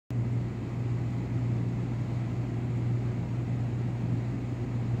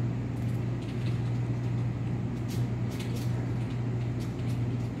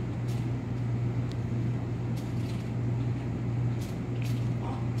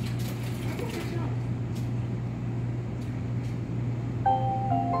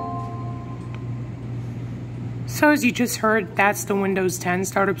So as you just heard, that's the Windows 10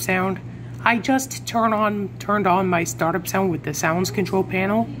 startup sound. I just turned on my startup sound with the sounds control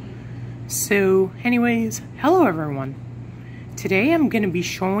panel. So anyways, hello everyone. Today I'm going to be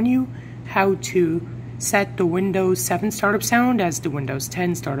showing you how to set the Windows 7 startup sound as the Windows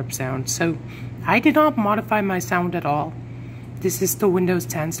 10 startup sound. So I did not modify my sound at all. This is the Windows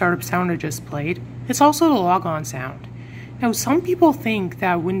 10 startup sound I just played. It's also the logon sound. Now some people think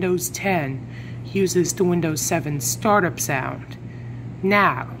that Windows 10 uses the Windows 7 startup sound.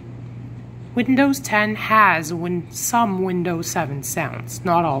 Now, Windows 10 has some Windows 7 sounds,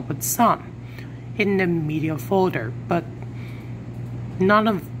 not all but some, in the media folder, but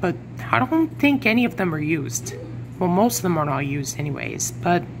I don't think any of them are used. Well, most of them are not used anyways,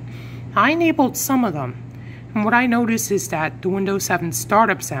 but I enabled some of them, and what I noticed is that the Windows 7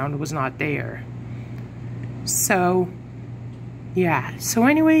 startup sound was not there. So, yeah, so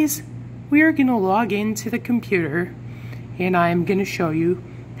anyways, we are going to log into the computer, and I'm going to show you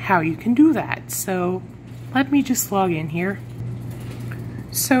how you can do that. So let me just log in here.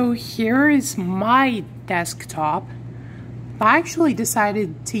 So here is my desktop. I actually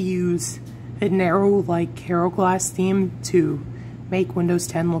decided to use a narrow Arrow Glass theme to make Windows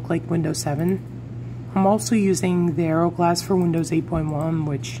 10 look like Windows 7. I'm also using the Arrow Glass for Windows 8.1,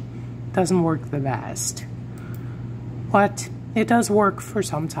 which doesn't work the best, but it does work for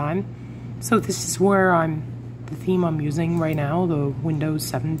some time. So this is where the theme I'm using right now, the Windows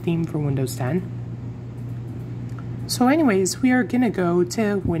 7 theme for Windows 10. So anyways, we are gonna go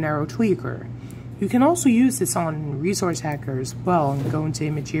to WinArrowTweaker. You can also use this on Resource Hacker as well and go into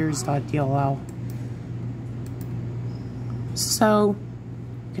imageers.dll. So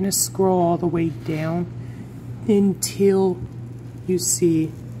I'm gonna scroll all the way down until you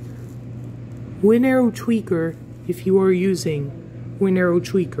see WinArrowTweaker if you are using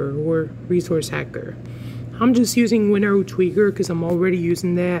WinArrowTweaker or Resource Hacker. I'm just using WinArrowTweaker because I'm already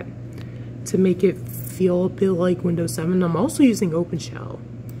using that to make it feel a bit like Windows 7. I'm also using OpenShell,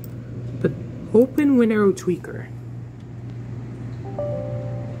 but open WinArrowTweaker.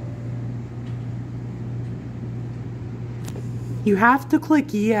 You have to click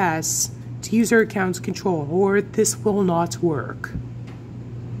yes to use your account's control, or this will not work.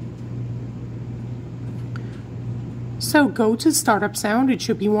 So go to Startup Sound. It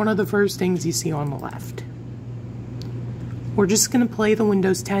should be one of the first things you see on the left. We're just going to play the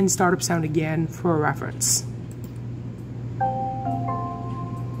Windows 10 startup sound again for a reference.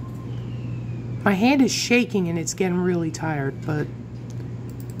 My hand is shaking and it's getting really tired, but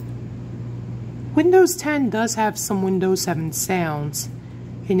Windows 10 does have some Windows 7 sounds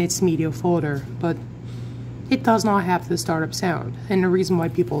in its media folder, but it does not have the startup sound. And the reason why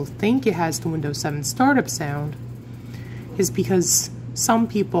people think it has the Windows 7 startup sound is because some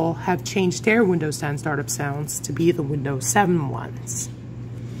people have changed their Windows 10 startup sounds to be the Windows 7 ones.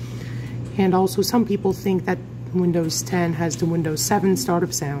 And also some people think that Windows 10 has the Windows 7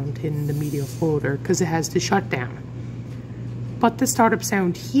 startup sound in the media folder because it has the shutdown. But the startup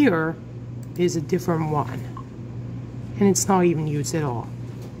sound here is a different one, and it's not even used at all.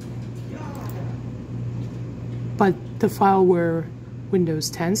 But the file where Windows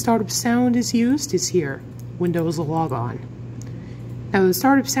 10 startup sound is used is here, Windows Logon. Now the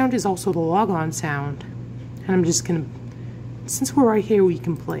startup sound is also the logon sound, and I'm just gonna, since we're right here, we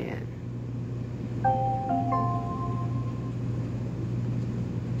can play it.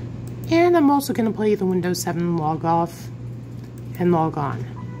 And I'm also gonna play the Windows 7 log off and log on.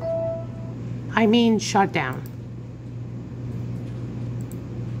 I mean shutdown.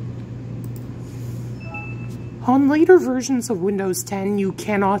 On later versions of Windows 10, you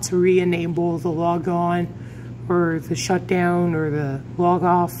cannot re-enable the log on or the shutdown or the log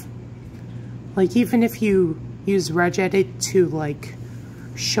off. Like even if you use regedit to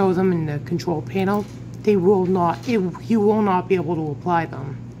show them in the control panel, you will not be able to apply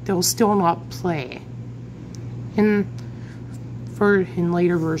them. They'll still not play in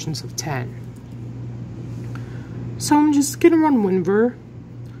later versions of 10. So I'm just gonna run WinVer,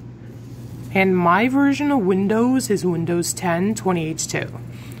 and my version of Windows is Windows 10 20H2.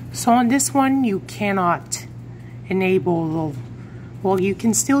 So on this one you cannot enable well, you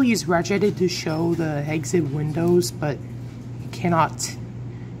can still use regedit to show the exit windows, but you cannot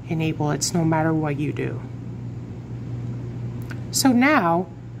enable it no matter what you do. So now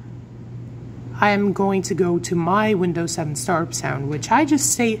I am going to go to my Windows 7 startup sound, which I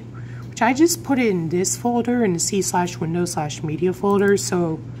just put it in this folder, in the C/Windows/media folder,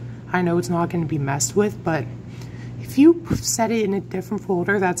 so I know it's not going to be messed with. But if you set it in a different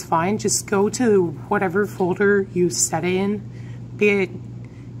folder, that's fine. Just go to whatever folder you set it in, be it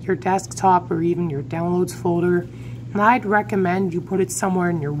your desktop or even your downloads folder. And I'd recommend you put it somewhere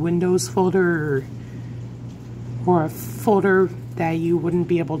in your Windows folder or a folder that you wouldn't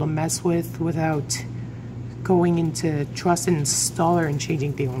be able to mess with without going into Trusted Installer and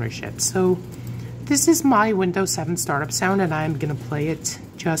changing the ownership. So this is my Windows 7 startup sound, and I'm going to play it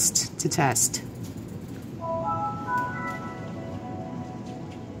just to test.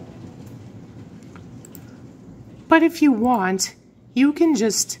 But if you want, you can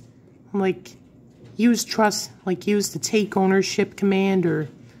just use the take ownership command or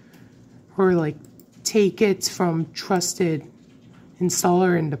take it from Trusted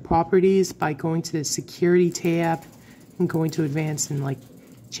Installer into properties by going to the security tab and going to advanced and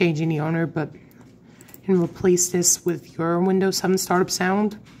changing the owner, and replace this with your Windows 7 startup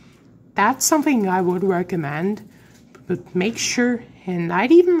sound. That's something I would recommend, but make sure, and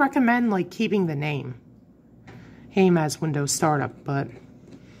I'd even recommend keeping the name as Windows Startup, but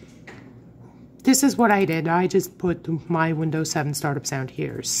this is what I did. I just put my Windows 7 startup sound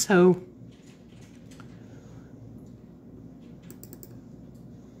here. So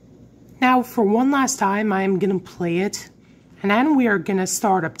now for one last time, I'm going to play it, and then we are going to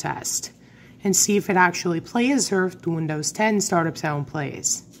startup test and see if it actually plays or if the Windows 10 startup sound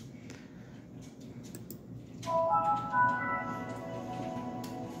plays.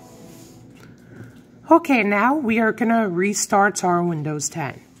 Okay, now we are going to restart our Windows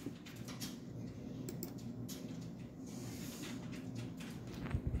 10.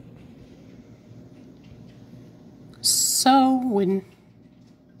 So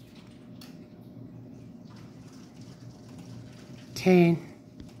okay.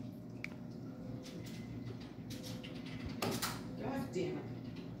 God damn it.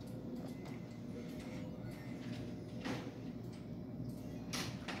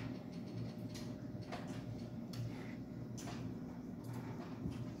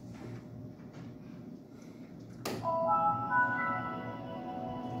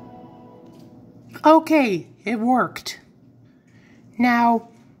 Okay, it worked. Now,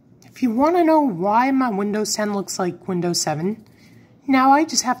 if you want to know why my Windows 10 looks like Windows 7, now I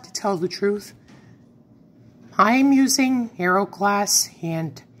just have to tell the truth. I am using Aeroclass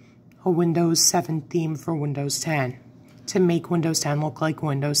and a Windows 7 theme for Windows 10 to make Windows 10 look like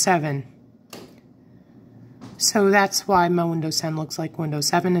Windows 7. So that's why my Windows 10 looks like Windows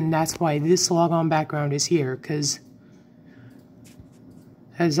 7, and that's why this logon background is here, because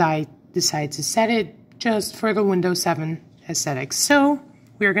as I decided to set it just for the Windows 7 aesthetics. So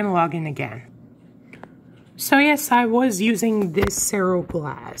we're going to log in again. So yes, I was using this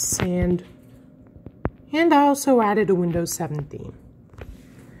Aeroglass, and I also added a Windows 7 theme.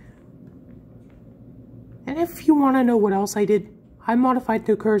 And if you want to know what else I did, I modified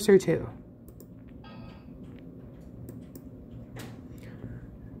the cursor too.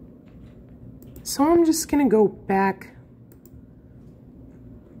 So I'm just going to go back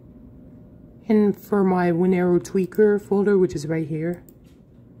in for my WinAeroTweaker folder, which is right here.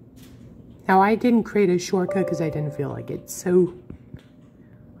 Now, I didn't create a shortcut because I didn't feel like it, so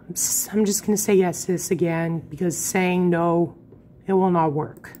I'm just going to say yes to this again, because saying no, it will not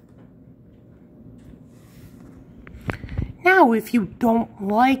work. Now, if you don't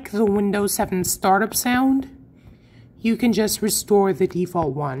like the Windows 7 startup sound, you can just restore the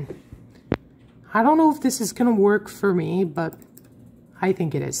default one. I don't know if this is going to work for me, but I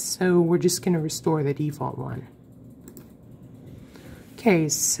think it is, so we're just going to restore the default one. Okay,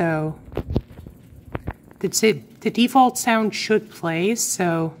 so the default sound should play,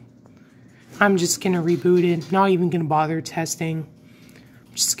 so I'm just going to reboot it. Not even going to bother testing.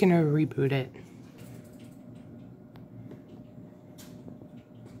 I'm just going to reboot it.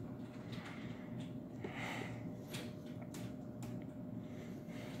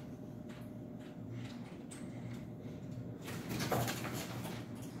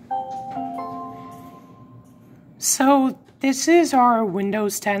 So this is our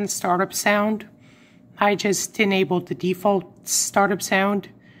Windows 10 startup sound. I just enabled the default startup sound.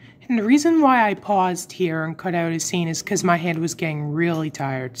 And the reason why I paused here and cut out a scene is because my hand was getting really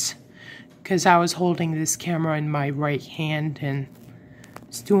tired. Because I was holding this camera in my right hand and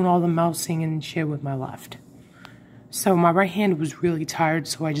was doing all the mousing and shit with my left. So my right hand was really tired,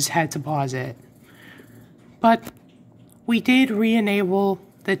 so I just had to pause it. But we did re-enable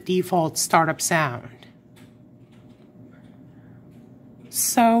the default startup sound.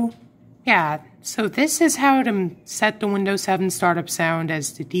 So, yeah, so this is how to set the Windows 7 startup sound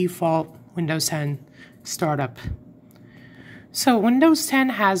as the default Windows 10 startup. So Windows 10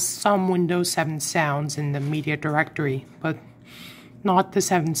 has some Windows 7 sounds in the media directory, but not the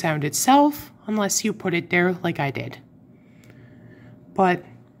 7 sound itself, unless you put it there like I did. But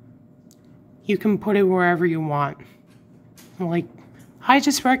you can put it wherever you want. Like, I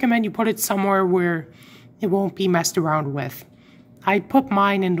just recommend you put it somewhere where it won't be messed around with. I put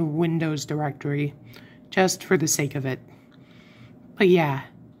mine in the Windows directory, just for the sake of it. But yeah,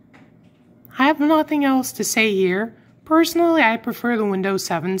 I have nothing else to say here. Personally, I prefer the Windows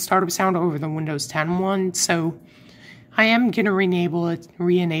 7 startup sound over the Windows 10 one, so I am going to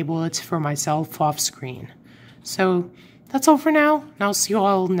re-enable it for myself off screen. So that's all for now, and I'll see you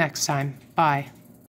all next time. Bye.